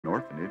An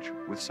orphanage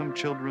with some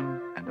children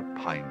and a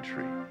pine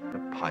tree. A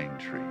pine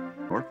tree.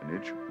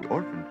 Orphanage.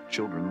 Orphaned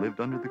children lived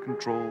under the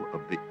control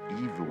of the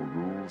evil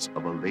rules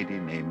of a lady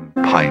named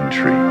Pine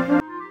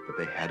Tree. But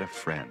they had a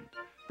friend.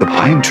 The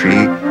pine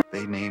tree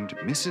they named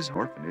Mrs.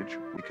 Orphanage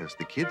because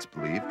the kids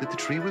believed that the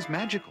tree was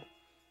magical.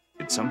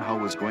 It somehow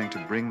was going to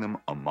bring them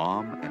a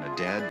mom and a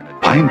dad and a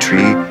pine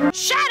tree.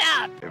 Shut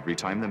up! Every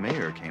time the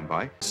mayor came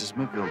by, Mrs.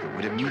 Mavilda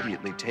would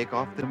immediately take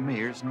off the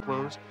mayor's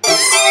clothes.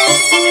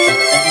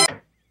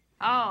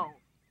 Oh,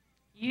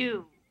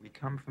 you. We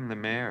come from the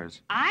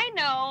mayor's. I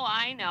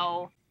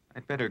know.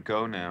 I'd better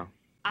go now.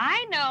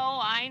 I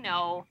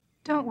know.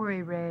 Don't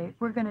worry, Ray.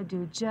 We're gonna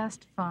do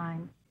just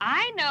fine.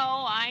 I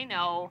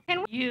know.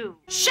 And you.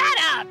 Shut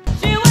up!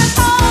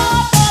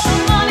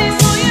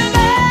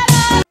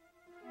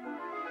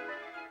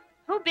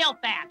 Who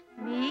built that?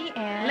 Me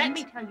and... Let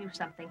me tell you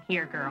something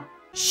here, girl.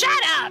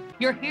 Shut up!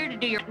 You're here to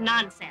do your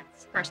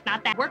nonsense. First,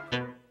 not that work.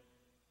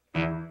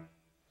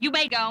 You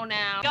may go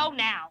now. Go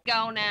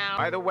now.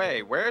 By the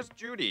way, where's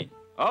Judy?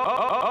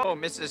 Oh,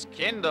 Mrs.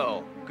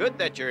 Kindle. Good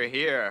that you're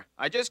here.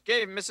 I just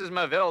gave Mrs.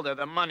 Mavilda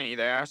the money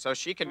there so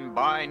she can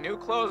buy new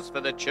clothes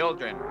for the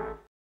children.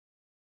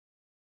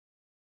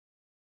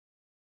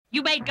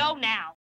 You may go now.